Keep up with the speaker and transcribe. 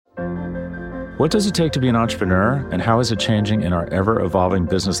What does it take to be an entrepreneur, and how is it changing in our ever-evolving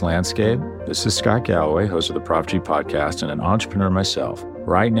business landscape? This is Scott Galloway, host of the Prop G podcast and an entrepreneur myself.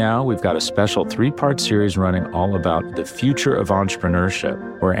 Right now, we've got a special 3-part series running all about the future of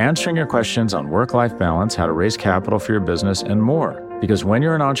entrepreneurship. We're answering your questions on work-life balance, how to raise capital for your business, and more. Because when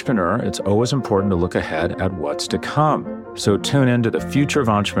you're an entrepreneur, it's always important to look ahead at what's to come. So tune in to the Future of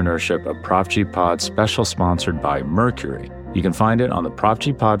Entrepreneurship, a Prop G Pod special sponsored by Mercury. You can find it on the Prop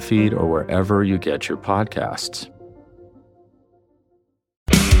G Pod feed or wherever you get your podcasts.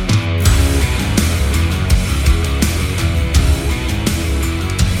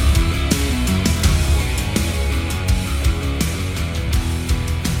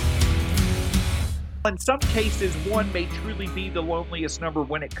 In some cases, one may truly be the loneliest number.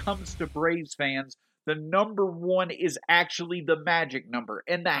 When it comes to Braves fans, the number one is actually the magic number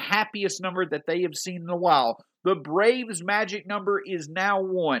and the happiest number that they have seen in a while. The Braves' magic number is now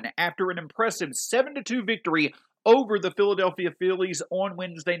 1 after an impressive 7-2 victory over the Philadelphia Phillies on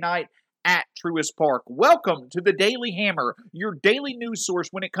Wednesday night at Truist Park. Welcome to the Daily Hammer, your daily news source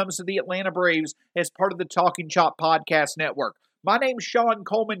when it comes to the Atlanta Braves as part of the Talking Chop Podcast Network. My name's Shawn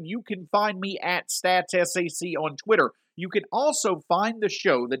Coleman. You can find me at StatsSAC on Twitter. You can also find the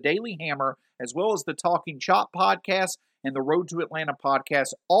show, The Daily Hammer, as well as the Talking Chop Podcast and the Road to Atlanta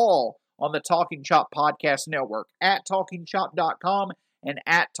Podcast, all on the Talking Chop Podcast Network, at TalkingChop.com and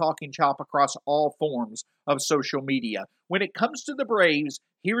at Talking Chop across all forms of social media. When it comes to the Braves,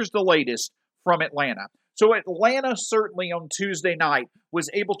 here's the latest from Atlanta. So Atlanta certainly on Tuesday night was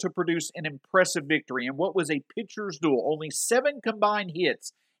able to produce an impressive victory in what was a pitcher's duel. Only 7 combined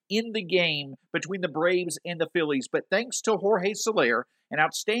hits in the game between the Braves and the Phillies. But thanks to Jorge Soler, an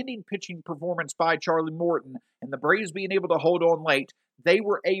outstanding pitching performance by Charlie Morton, and the Braves being able to hold on late, they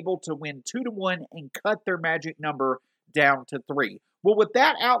were able to win 2-1 and cut their magic number down to 3. Well, with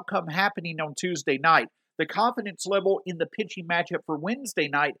that outcome happening on Tuesday night, the confidence level in the pitching matchup for Wednesday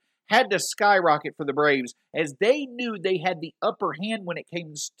night had to skyrocket for the Braves, as they knew they had the upper hand when it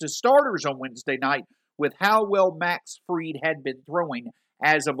came to starters on Wednesday night with how well Max Fried had been throwing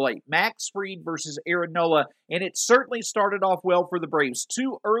as of late. Max Fried versus Aaron Nola, and it certainly started off well for the Braves.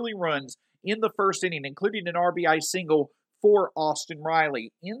 2 early runs in the first inning, including an RBI single for Austin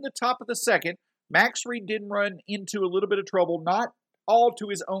Riley. In the top of the second, Max Fried did run into a little bit of trouble, not all to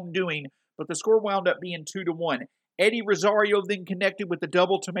his own doing, but the score wound up being 2-1. Eddie Rosario then connected with the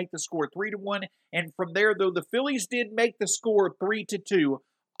double to make the score 3-1, and from there, though the Phillies did make the score 3-2,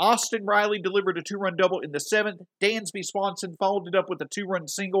 Austin Riley delivered a 2-run double in the 7th. Dansby Swanson followed it up with a 2-run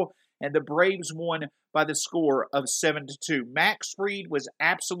single, and the Braves won by the score of 7-2. Max Fried was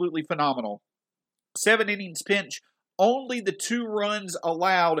absolutely phenomenal. 7 innings pitch, only the 2 runs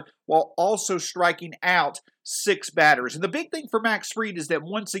allowed while also striking out 6 batters. And the big thing for Max Fried is that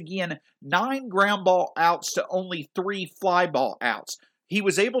once again, 9 ground ball outs to only 3 fly ball outs. He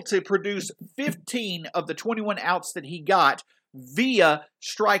was able to produce 15 of the 21 outs that he got via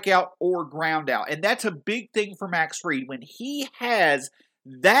strikeout or ground out. And that's a big thing for Max Fried. When he has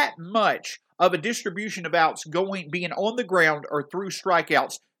that much of a distribution of outs being on the ground or through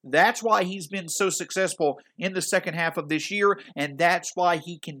strikeouts, that's why he's been so successful in the second half of this year, and that's why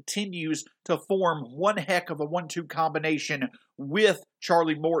he continues to form one heck of a 1-2 combination with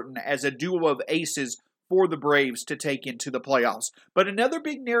Charlie Morton as a duo of aces for the Braves to take into the playoffs. But another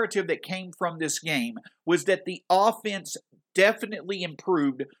big narrative that came from this game was that the offense definitely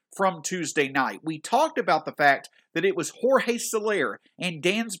improved from Tuesday night. We talked about the fact that it was Jorge Soler and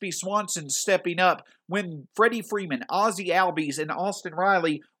Dansby Swanson stepping up when Freddie Freeman, Ozzie Albies, and Austin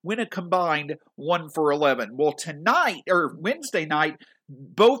Riley went a combined 1 for 11. Well, Wednesday night,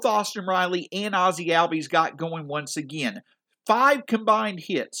 both Austin Riley and Ozzie Albies got going once again. 5 combined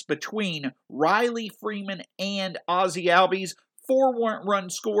hits between Riley, Freeman, and Ozzie Albies. 4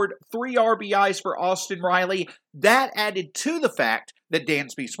 runs scored, 3 RBIs for Austin Riley. That added to the fact that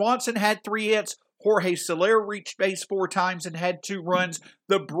Dansby Swanson had 3 hits. Jorge Soler reached base 4 times and had 2 runs.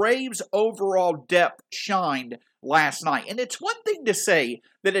 The Braves' overall depth shined last night. And it's one thing to say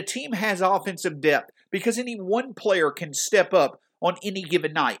that a team has offensive depth because any one player can step up on any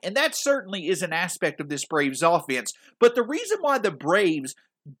given night. And that certainly is an aspect of this Braves offense. But the reason why the Braves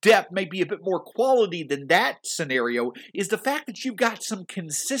depth may be a bit more quality than that scenario is the fact that you've got some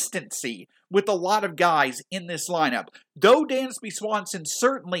consistency with a lot of guys in this lineup. Though Dansby Swanson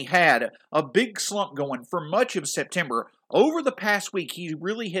certainly had a big slump going for much of September, over the past week he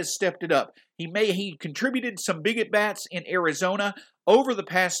really has stepped it up. He contributed some big at-bats in Arizona. over the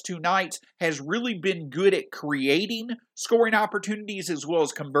past two nights has really been good at creating scoring opportunities as well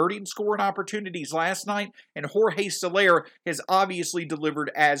as converting scoring opportunities last night, and Jorge Soler has obviously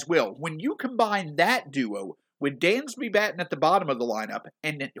delivered as well. When you combine that duo with Dansby batting at the bottom of the lineup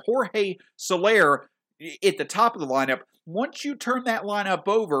and Jorge Soler at the top of the lineup, once you turn that lineup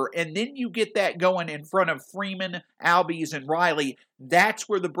over and then you get that going in front of Freeman, Albies, and Riley, that's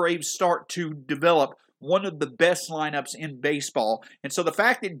where the Braves start to develop one of the best lineups in baseball. And so the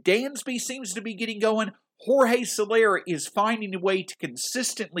fact that Dansby seems to be getting going, Jorge Soler is finding a way to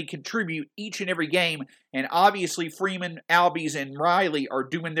consistently contribute each and every game, and obviously Freeman, Albies, and Riley are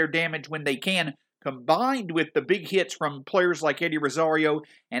doing their damage when they can. Combined with the big hits from players like Eddie Rosario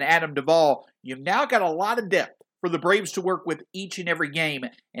and Adam Duvall, you've now got a lot of depth for the Braves to work with each and every game,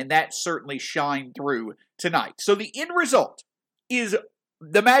 and that certainly shined through tonight. So the end result is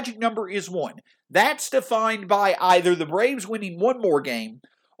the magic number is 1. That's defined by either the Braves winning one more game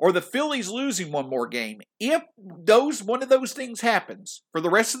or the Phillies losing one more game. If one of those things happens for the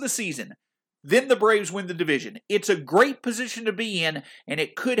rest of the season, then the Braves win the division. It's a great position to be in, and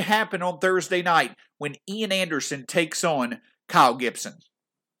it could happen on Thursday night when Ian Anderson takes on Kyle Gibson.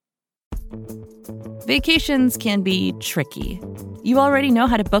 Vacations can be tricky. You already know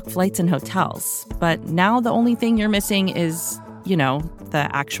how to book flights and hotels, but now the only thing you're missing is, the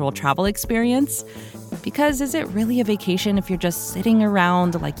actual travel experience. Because is it really a vacation if you're just sitting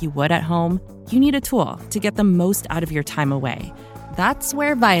around like you would at home? You need a tool to get the most out of your time away. That's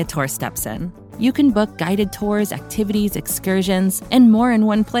where Viator steps in. You can book guided tours, activities, excursions, and more in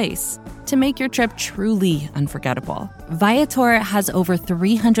one place to make your trip truly unforgettable. Viator has over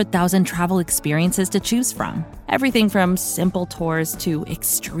 300,000 travel experiences to choose from. Everything from simple tours to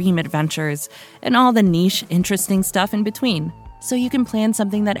extreme adventures and all the niche, interesting stuff in between. So you can plan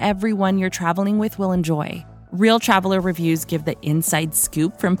something that everyone you're traveling with will enjoy. Real traveler reviews give the inside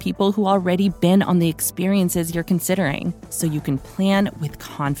scoop from people who already been on the experiences you're considering, so you can plan with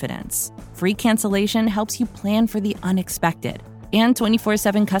confidence. Free cancellation helps you plan for the unexpected. And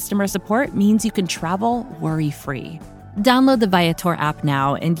 24/7 customer support means you can travel worry-free. Download the Viator app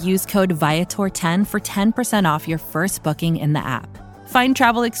now and use code Viator10 for 10% off your first booking in the app. Find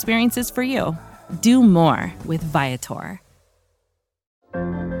travel experiences for you. Do more with Viator.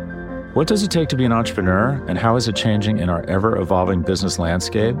 What does it take to be an entrepreneur, and how is it changing in our ever-evolving business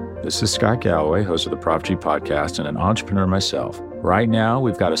landscape? This is Scott Galloway, host of the Prop G podcast and an entrepreneur myself. Right now,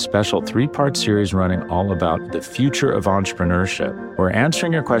 we've got a special 3-part series running all about the future of entrepreneurship. We're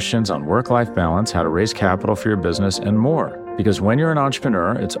answering your questions on work-life balance, how to raise capital for your business, and more. Because when you're an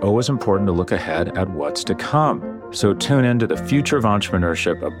entrepreneur, it's always important to look ahead at what's to come. So tune in to the Future of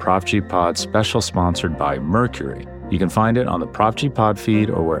Entrepreneurship, a Prop G pod special sponsored by Mercury. You can find it on the Prop G Pod feed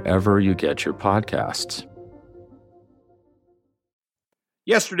or wherever you get your podcasts.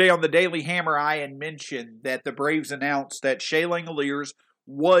 Yesterday on the Daily Hammer, I had mentioned that the Braves announced that Shea Langeliers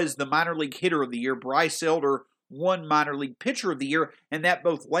was the minor league hitter of the year, Bryce Elder won minor league pitcher of the year, and that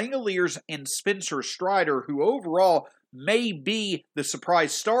both Langeliers and Spencer Strider, who overall may be the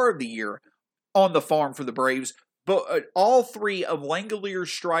surprise star of the year on the farm for the Braves, but all three of Langeliers,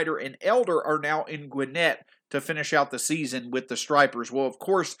 Strider, and Elder are now in Gwinnett to finish out the season with the Stripers. Well, of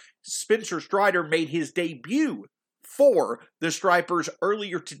course, Spencer Strider made his debut for the Stripers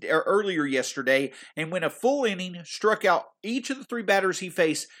earlier yesterday, and went a full inning, struck out each of the 3 batters he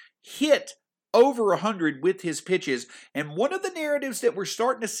faced, hit over 100 with his pitches. And one of the narratives that we're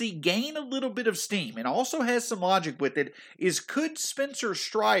starting to see gain a little bit of steam, and also has some logic with it, is could Spencer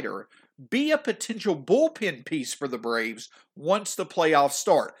Strider be a potential bullpen piece for the Braves once the playoffs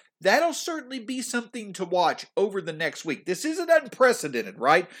start? That'll certainly be something to watch over the next week. This isn't unprecedented,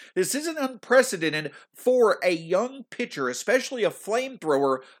 right? This isn't unprecedented for a young pitcher, especially a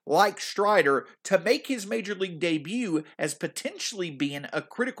flamethrower like Strider, to make his major league debut as potentially being a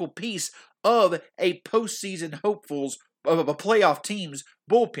critical piece of a postseason hopefuls of a playoff team's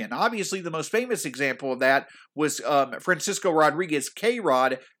bullpen. Obviously, the most famous example of that was Francisco Rodriguez,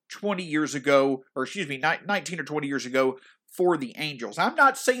 K-Rod, 19 or 20 years ago, for the Angels. I'm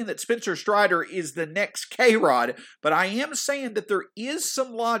not saying that Spencer Strider is the next K-Rod, but I am saying that there is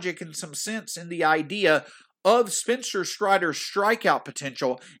some logic and some sense in the idea of Spencer Strider's strikeout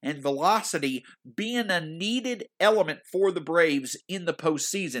potential and velocity being a needed element for the Braves in the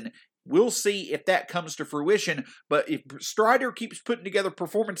postseason. We'll see if that comes to fruition, but if Strider keeps putting together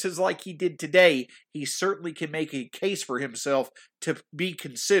performances like he did today, he certainly can make a case for himself to be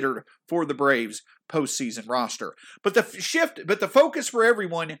considered for the Braves' postseason roster. But the focus for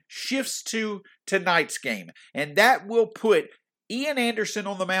everyone shifts to tonight's game, and that will put Ian Anderson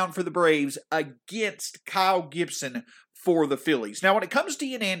on the mound for the Braves against Kyle Gibson for the Phillies. Now, when it comes to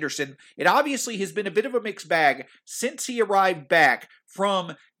Ian Anderson, it obviously has been a bit of a mixed bag since he arrived back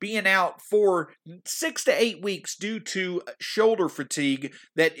from being out for 6 to 8 weeks due to shoulder fatigue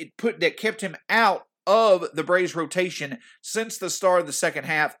that kept him out of the Braves rotation since the start of the second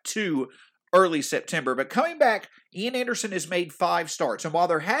half to early September. But coming back, Ian Anderson has made 5 starts. And while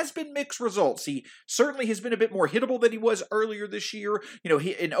there has been mixed results, he certainly has been a bit more hittable than he was earlier this year.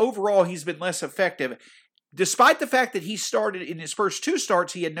 And overall, he's been less effective. Despite the fact that he started in his first 2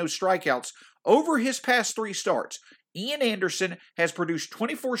 starts, he had no strikeouts. Over his past 3 starts, Ian Anderson has produced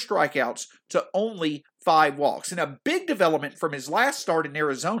 24 strikeouts to only 5 walks. And a big development from his last start in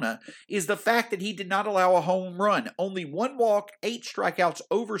Arizona is the fact that he did not allow a home run. Only 1 walk, 8 strikeouts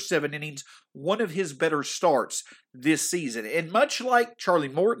over 7 innings, one of his better starts this season. And much like Charlie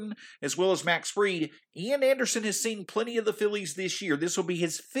Morton, as well as Max Fried, Ian Anderson has seen plenty of the Phillies this year. This will be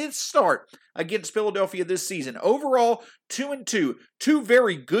his 5th start against Philadelphia this season. Overall, 2-2. 2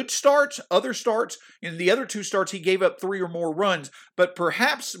 very good starts. Other starts, in the other 2 starts, he gave up 3 or more runs. But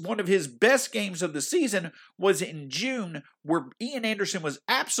perhaps one of his best games of the season was in June, where Ian Anderson was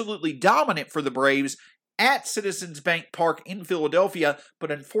absolutely dominant for the Braves at Citizens Bank Park in Philadelphia,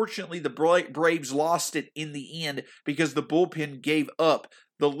 but unfortunately the Braves lost it in the end because the bullpen gave up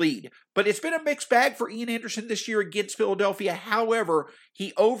the lead. But it's been a mixed bag for Ian Anderson this year against Philadelphia. However,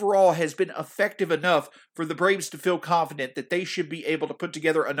 he overall has been effective enough for the Braves to feel confident that they should be able to put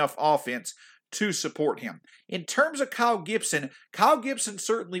together enough offense to support him. In terms of Kyle Gibson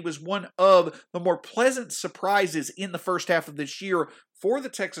certainly was one of the more pleasant surprises in the first half of this year for the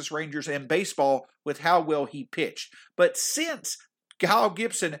Texas Rangers and baseball with how well he pitched. But since Kyle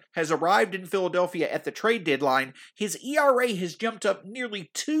Gibson has arrived in Philadelphia at the trade deadline, his ERA has jumped up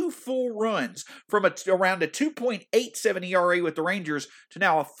nearly 2 full runs from around a 2.87 ERA with the Rangers to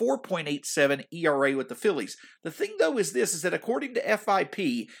now a 4.87 ERA with the Phillies. The thing, though, is that according to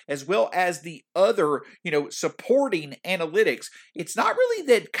FIP, as well as the other, supporting analytics, it's not really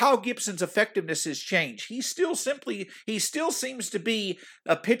that Kyle Gibson's effectiveness has changed. He still seems to be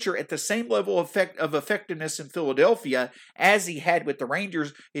a pitcher at the same level of effectiveness in Philadelphia as he had with the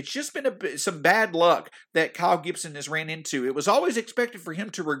Rangers. It's just been some bad luck that Kyle Gibson has ran into. It was always expected for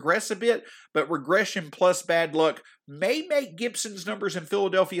him to regress a bit, but regression plus bad luck may make Gibson's numbers in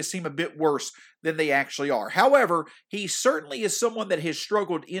Philadelphia seem a bit worse than they actually are. However, he certainly is someone that has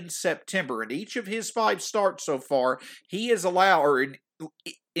struggled in September. In each of his 5 starts so far, he has allowed, or in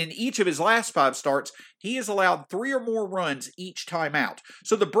each of his last 5 starts, he has allowed 3 or more runs each time out.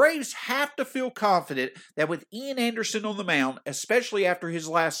 So the Braves have to feel confident that with Ian Anderson on the mound, especially after his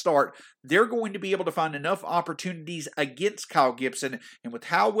last start, they're going to be able to find enough opportunities against Kyle Gibson. And with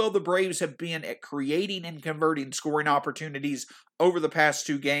how well the Braves have been at creating and converting scoring opportunities over the past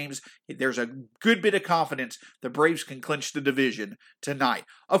 2 games, there's a good bit of confidence the Braves can clinch the division tonight.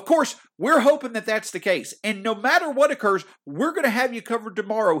 Of course, we're hoping that that's the case. And no matter what occurs, we're going to have you covered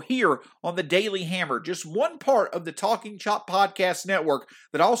tomorrow here on the Daily Hammer, just one part of the Talking Chop Podcast Network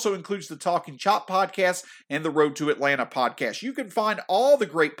that also includes the Talking Chop Podcast and the Road to Atlanta podcast. You can find all the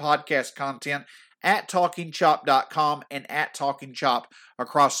great podcast content at TalkingChop.com and at TalkingChop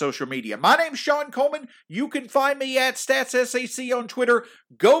across social media. My name's Shawn Coleman. You can find me at StatsSAC on Twitter.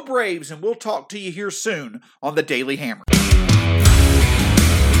 Go Braves, and we'll talk to you here soon on the Daily Hammer.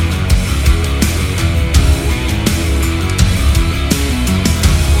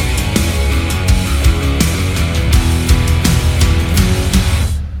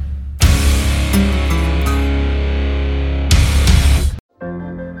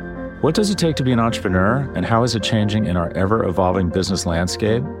 What does it take to be an entrepreneur, and how is it changing in our ever-evolving business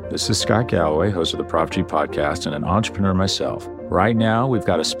landscape? This is Scott Galloway, host of the Prop G Podcast, and an entrepreneur myself. Right now, we've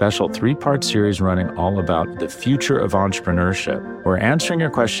got a special 3-part series running all about the future of entrepreneurship. We're answering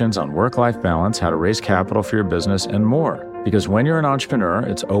your questions on work-life balance, how to raise capital for your business, and more. Because when you're an entrepreneur,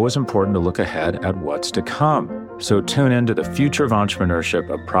 it's always important to look ahead at what's to come. So tune in to the Future of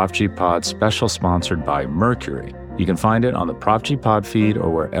Entrepreneurship, a Prop G Pod special sponsored by Mercury. You can find it on the Prop G Pod feed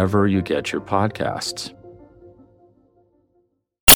or wherever you get your podcasts.